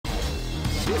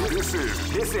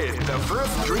This is the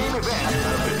first dream event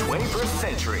of the 21st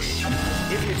century.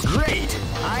 If it's great,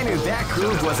 I knew that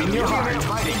groove was in your heart.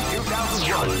 Fighting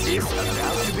 2001 is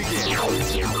about to begin.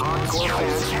 Hardcore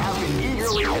fans have been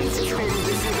eagerly anticipating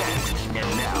this event, and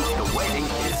now the waiting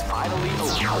is finally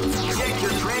over. Check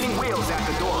your training wheels at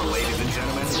the door, ladies and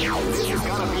gentlemen. This is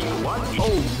gonna be one.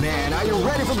 Oh man, are you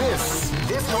ready for this?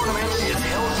 This tournament is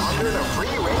held under the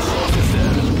free ratio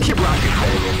system. Keep rocking,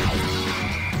 baby.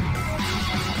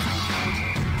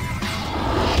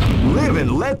 Live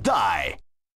and let die.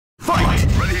 Fight!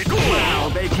 Ready, go! Wow,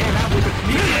 they came out with a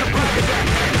sneaky surprise attack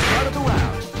at the start of the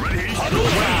round. Ready, go!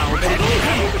 Wow, they came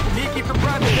out with a sneaky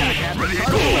surprise attack at the start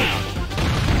of the round.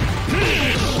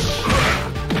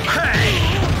 Hey!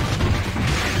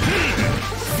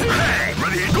 Hey!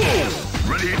 Ready, go!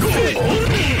 Ready, go!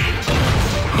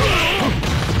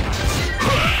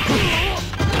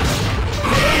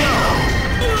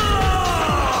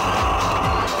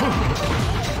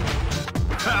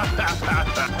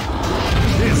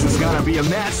 This is gonna be a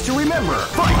match to remember.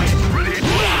 Fight! Ready?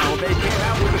 Wow, they came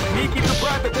out with a sneaky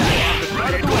surprise attack.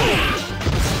 Ready? Go!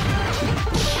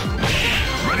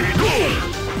 Ready? Go!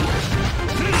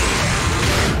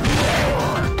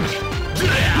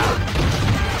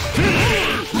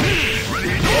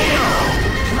 Ready? Go!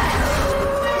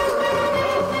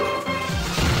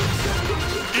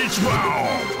 Each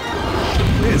round.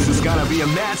 This is gonna be a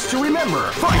match to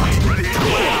remember. Fight! Ready?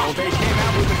 Wow, they came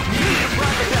out with a sneaky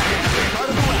surprise attack.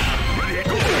 Ready,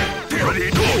 go! Ready,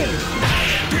 go!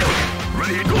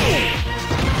 Ready, go!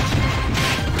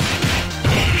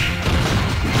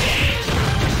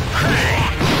 Hey!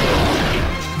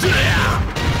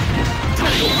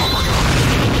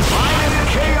 Final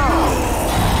KO!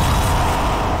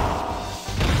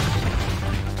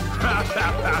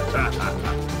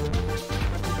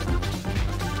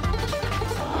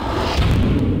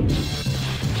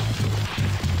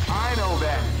 I know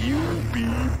that you'll be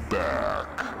back.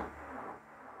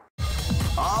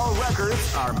 All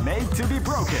records are made to be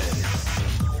broken.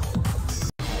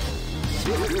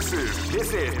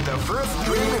 This is the first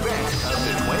dream event of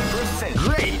the 21st century.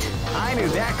 Great! I knew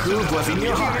that groove was in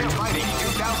your heart. Fighting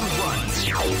 2001.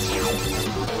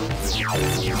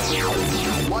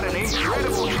 What an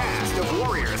incredible cast of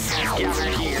warriors has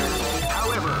gathered here.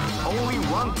 However, only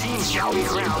one team shall be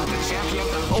crowned the champion.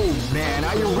 Oh man,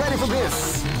 are you ready for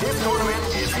this? This tournament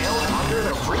is held under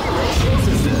the free ratio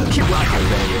system. Keep rocking,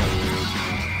 baby.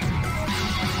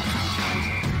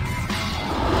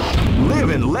 Live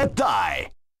and let die.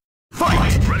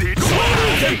 Fight! Ready, go!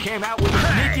 They came out with a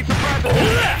sneaky surprise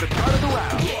attack at the start of the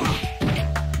round.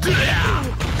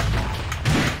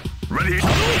 Ready, go!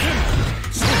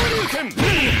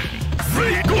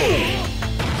 Ready, go!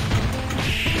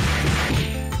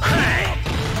 Hey! Hey!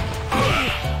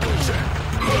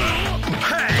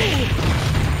 Hey!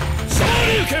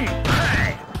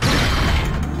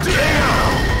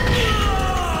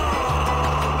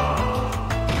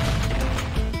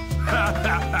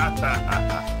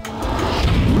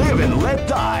 Live and let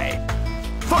die.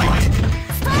 Fight!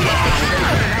 They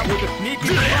came out with a sneaky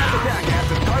surprise attack at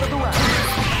the start of the round.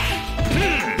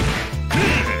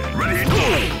 Ready, go!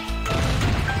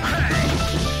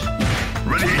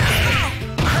 Ready,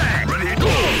 ready,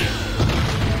 go!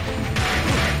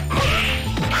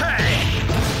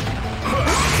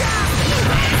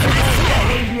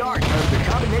 The art of the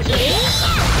combination.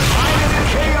 Final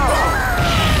KO!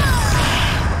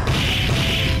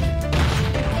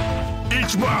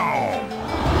 Each round.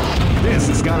 This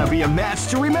is gonna be a match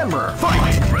to remember.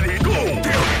 Fight! Ready, go!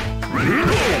 Ready,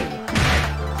 go!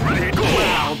 Ready, go!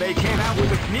 Wow, they came out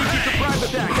with a sneaky surprise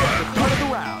attack at the start of the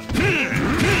round.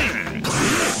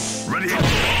 Ready, go!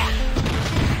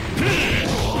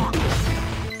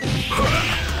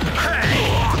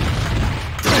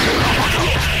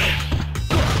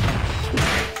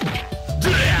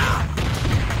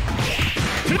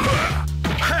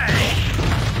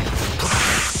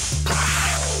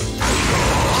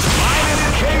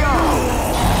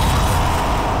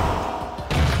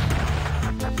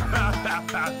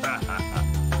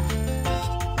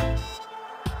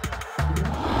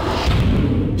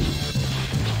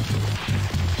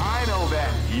 I know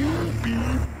that you'll be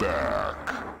back.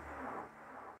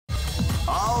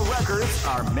 All records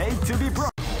are made to be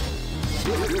broken.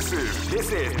 This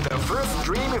is the first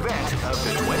dream event of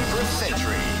the 21st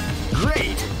century.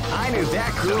 Great! I knew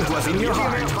that groove was in your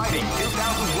heart. Fighting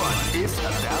 2001 is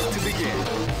about to begin.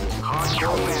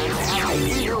 Hardcore fans have been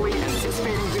eagerly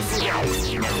anticipating this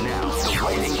event, and now the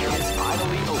waiting is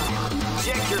finally over.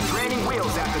 Check your training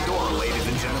wheels at the door, ladies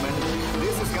and gentlemen.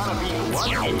 This is gonna be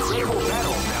one incredible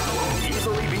battle that won't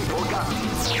easily be forgotten.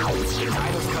 The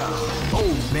time has come.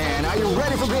 Oh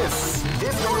ready for this?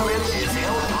 This tournament is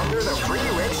held under the free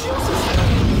ratio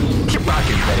system. Keep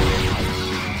rocking, baby.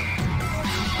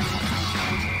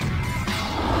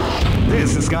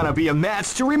 This is gonna be a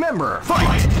match to remember.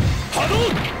 Fight!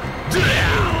 Hadouken!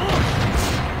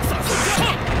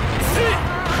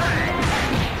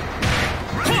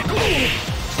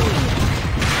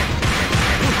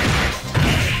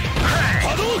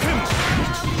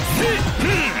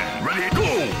 Ready,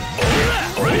 go!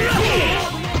 Ready, go!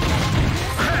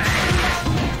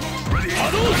 Ready,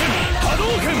 Hadouken!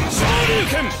 Hadouken!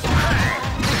 Hadouken!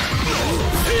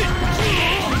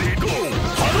 Ready, go!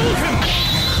 Hadouken!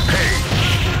 Hey!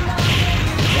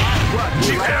 What?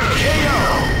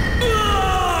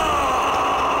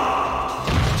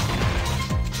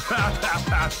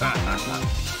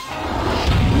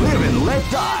 Live and let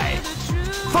die!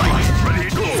 Fight! Ready,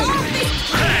 go!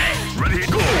 Hey! Ready,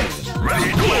 go!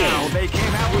 Ready, go! Wow, they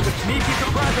came out with a sneaky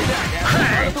surprise attack at the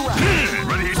start of the round.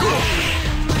 Ready, go!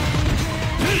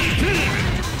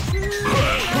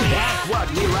 That's what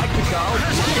we like to call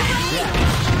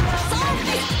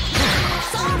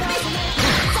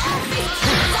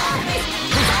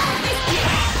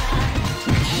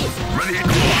ready,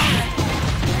 go!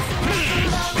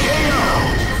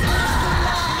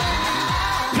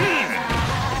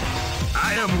 I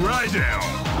am Raidou.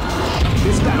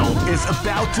 This battle is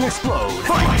about to explode.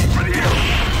 Fight! Ready, go!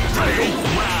 Ready, go!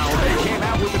 Wow, they came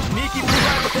out with a sneaky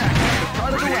surprise attack at the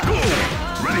start of the round.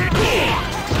 Ready, go!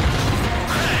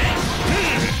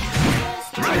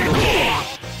 Ready, go!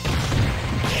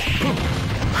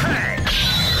 Hey!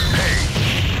 Hey!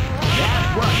 That's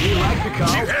what we like to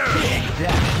call big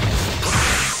damage.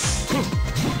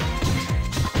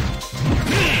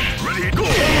 Ready, go!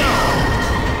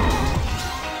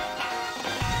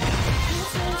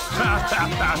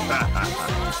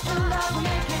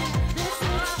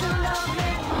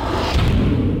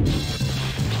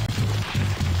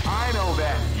 I know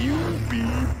that you'll be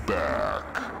back.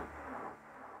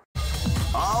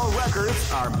 All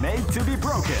records are made to be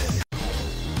broken.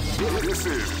 This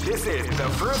is the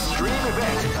first dream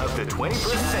event of the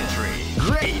 21st century.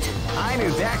 Great! I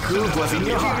knew that groove was in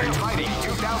your heart. Fighting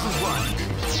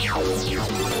 2001.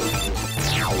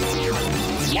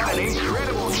 What an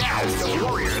incredible cast of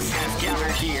warriors has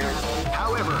gathered here.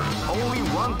 However, only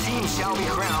one team shall be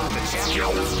crowned the champion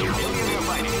of the Millionaire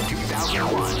Fighting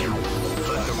 2001.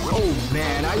 But oh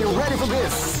man, are you ready for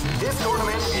this? This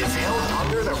tournament is held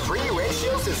under the free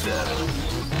ratio system.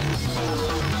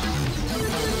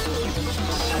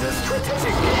 The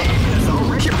strategic game is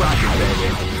already rocking, baby.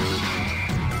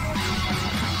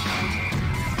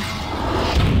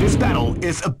 This battle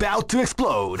is about to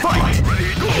explode. Fight!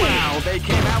 Ready, go! Wow, they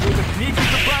came out with a sneaky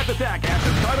surprise attack at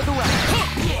the start of the round.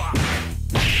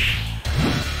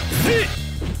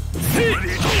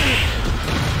 Ready, go!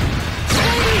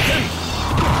 Hadouken!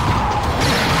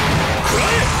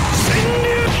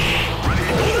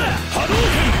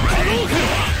 Hadouken!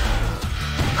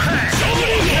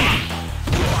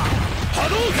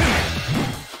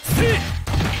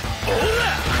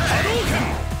 Hadouken! Hadouken!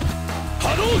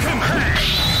 Hadouken! Hey!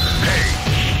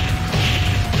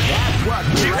 That's what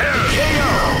we like to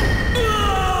KO!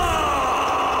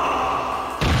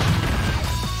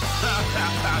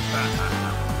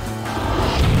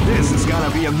 This is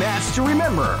gonna be a match to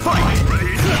remember. Fight!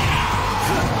 Ready?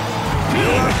 You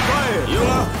are fired! You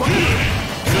are fired!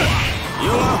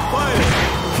 You are fired!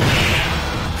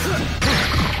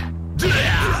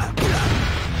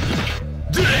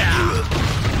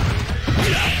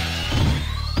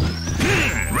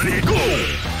 Ready, go!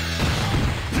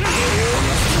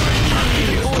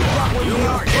 You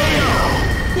are KO!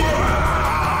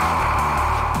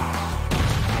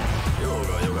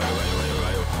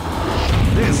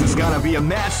 This is gonna be a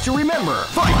match to remember.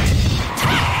 Fight!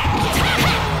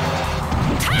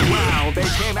 Wow, they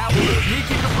came out with a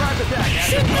sneaky surprise attack at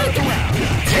the start of the round.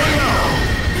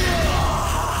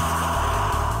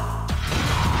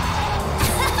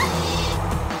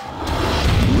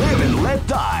 Live and let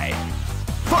die.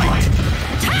 Fight!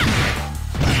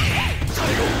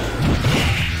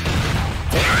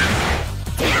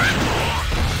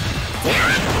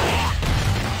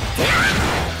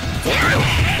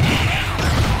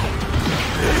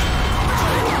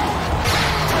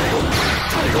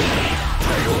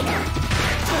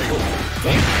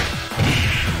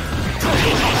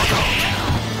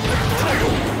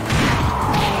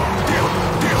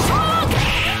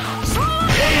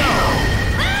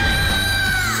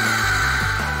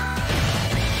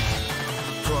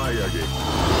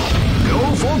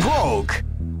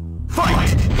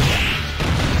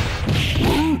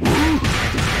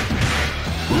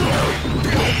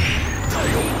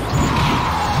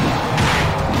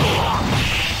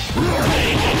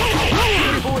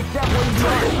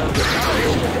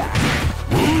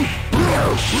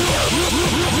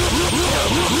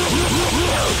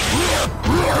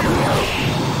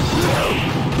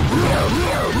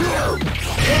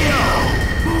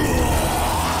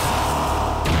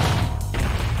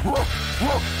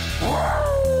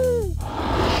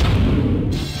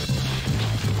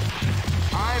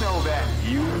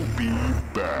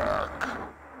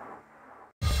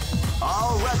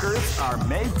 records are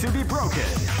made to be broken.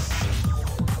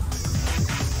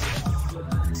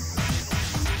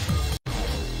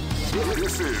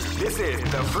 This is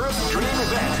the first dream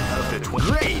event of the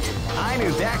Great! I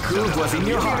knew that groove was in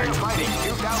your heart. Fighting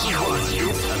 2001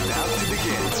 is about to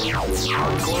begin.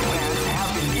 Hardcore fans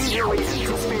have been eagerly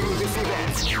anticipating this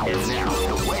event, and now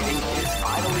the waiting is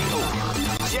finally over.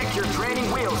 Check your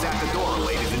training wheels at the door,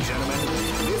 ladies and gentlemen.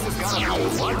 This is gonna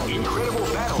be one incredible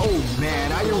battle. Oh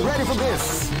man, are you ready for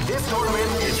this? This tournament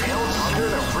is held under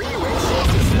the free ratio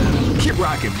system. Keep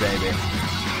rocking, baby.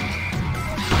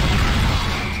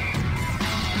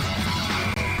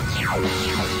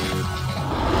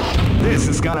 This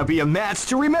is gonna be a match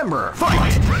to remember.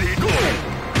 Fight! Ready, go!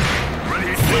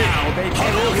 Ready, wow, they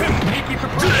can't hold him. Make it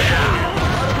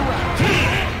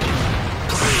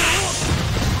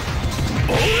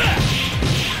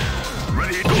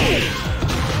ready, go! Ready, go!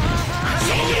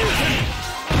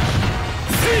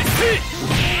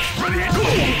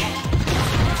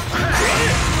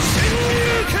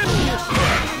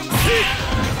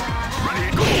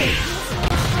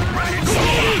 Ready, go!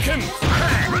 Ready, go!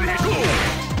 Ready, go!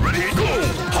 Ready, go!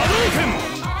 Hadouken!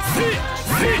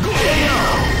 Ready, go!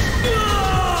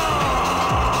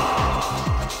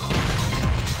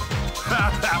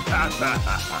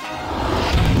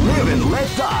 Live and let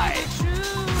die!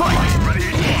 Fight! Ready,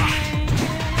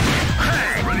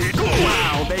 ready, go!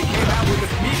 Wow, they came out with a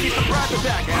sneaky surprise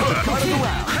attack at the start of the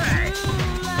round.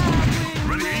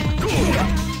 Ready, go!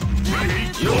 Ready,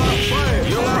 You are fired!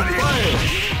 You are ready, fired!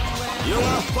 You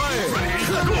are fired! ready,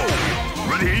 go!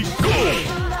 Ready, go!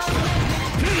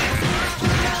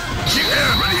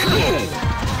 Ready, go!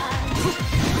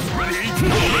 Ready,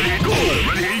 go! Ready, go!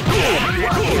 Ready, go! Ready,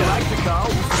 Wow, go! you like to go?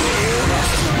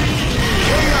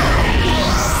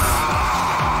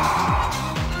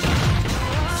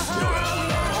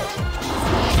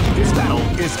 This battle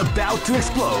is about to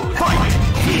explode. Fight!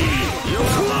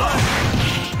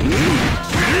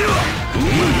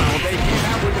 Wow, they came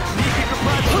out with a sneaky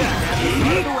surprise attack at the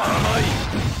start of the round.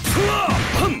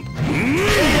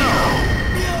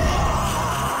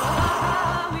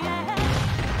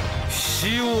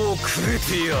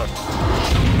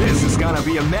 This is gonna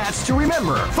be a match to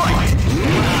remember. Fight!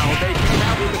 Wow, they came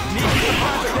out with a sneaky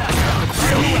surprise attack at the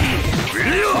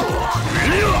start of the round.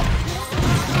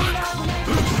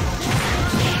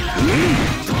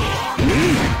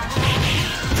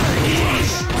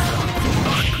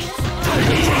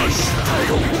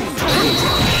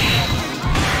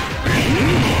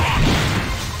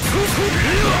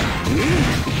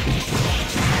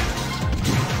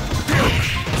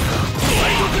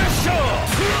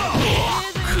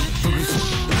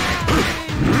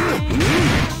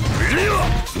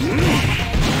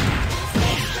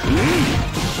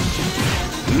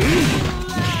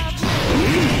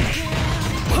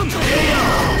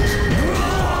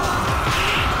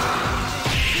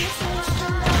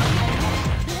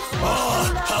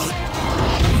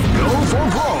 Go for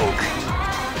broke!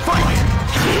 Fight!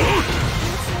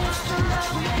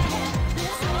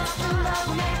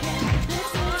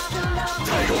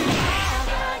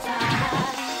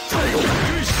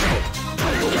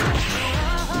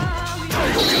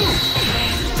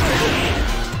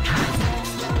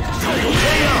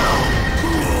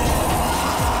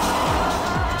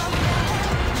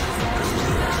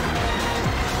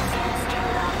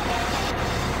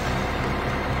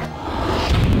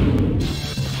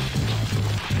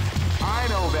 I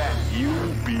know that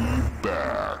you'll be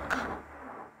back.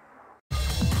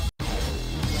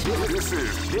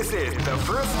 This is the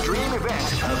first dream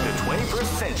event of the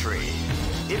 21st century.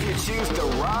 If you choose the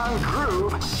wrong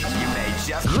groove, you may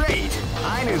just... Great!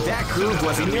 I knew that groove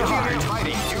was in your heart.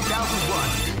 Fighting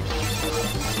 2001.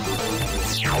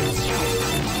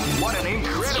 What an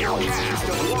incredible cast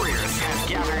of warriors has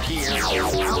gathered here.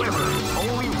 However,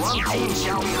 only one team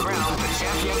shall be crowned the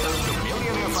champion of the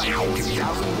Millionaire Fighting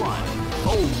 2001.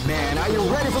 Oh man, are you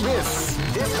ready for this?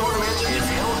 This tournament is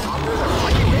held under the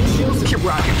free ratios. Keep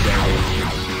rocking,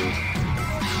 baby.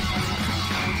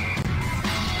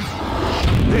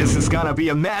 This is gonna be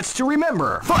a match to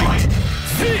remember. Fight!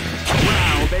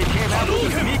 Wow, they came out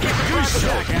with a sneaky surprise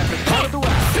attack at the start of the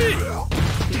round.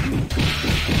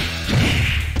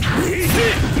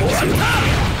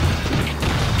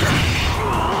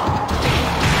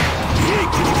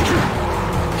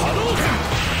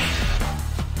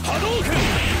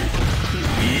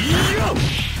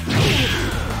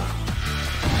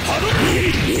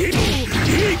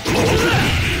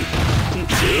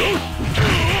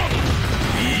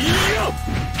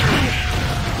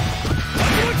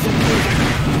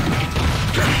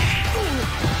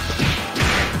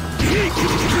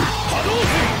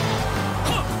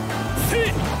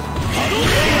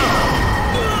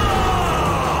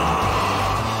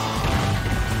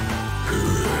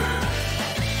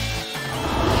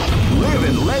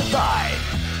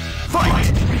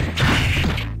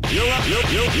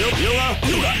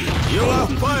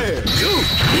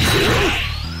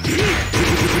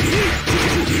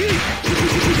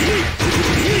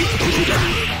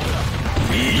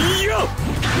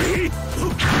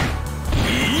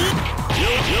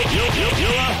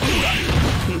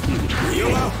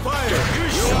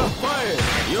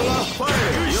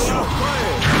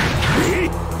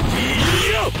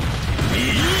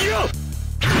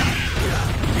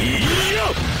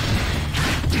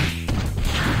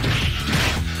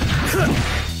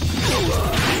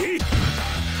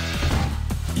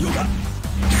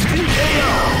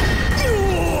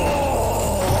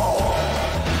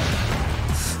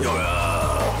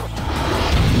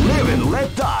 Live and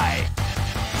let die.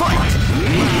 Fight!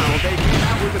 Wow, they came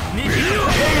out with a sneaky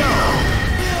KO.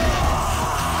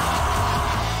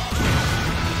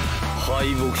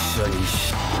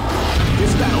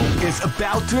 This battle is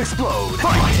about to explode.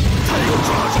 Fight! Tiger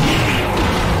charge!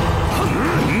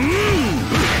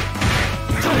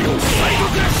 Tiger psycho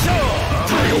crusher!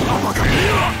 Tiger uppercut!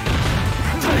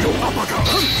 Tiger uppercut!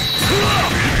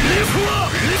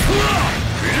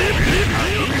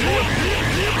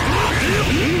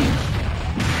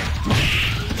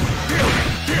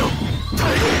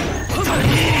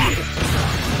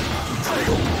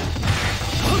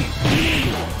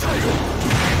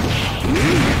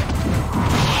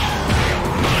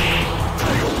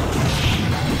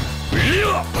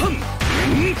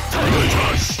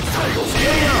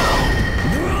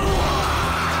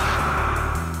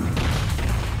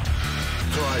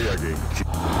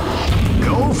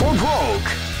 Go for broke!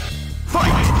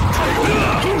 Fight!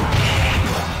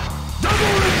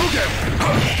 Double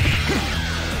Ripple!